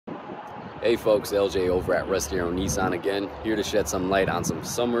Hey folks, LJ over at Russ Darrow Nissan again, here to shed some light on some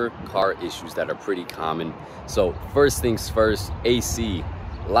summer car issues that are pretty common. So first things first, AC.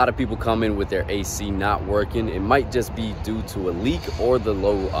 A lot of people come in with their AC not working. It might just be due to a leak or the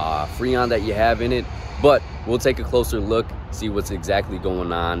low freon that you have in it, but we'll take a closer look, see what's exactly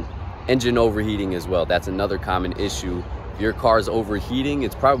going on. Engine overheating as well, that's another common issue. If your car is overheating,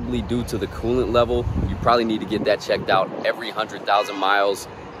 it's probably due to the coolant level. You probably need to get that checked out every 100,000 miles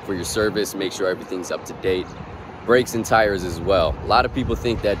for your service, make sure everything's up to date. Brakes and tires as well. A lot of people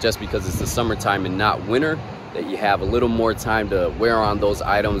think that just because it's the summertime and not winter, that you have a little more time to wear on those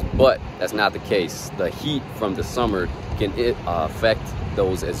items, but that's not the case. The heat from the summer can affect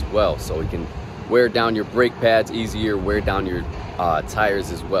those as well. So it can wear down your brake pads easier, wear down your tires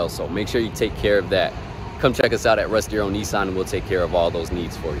as well. So make sure you take care of that. Come check us out at Russ Darrow Nissan and we'll take care of all those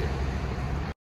needs for you.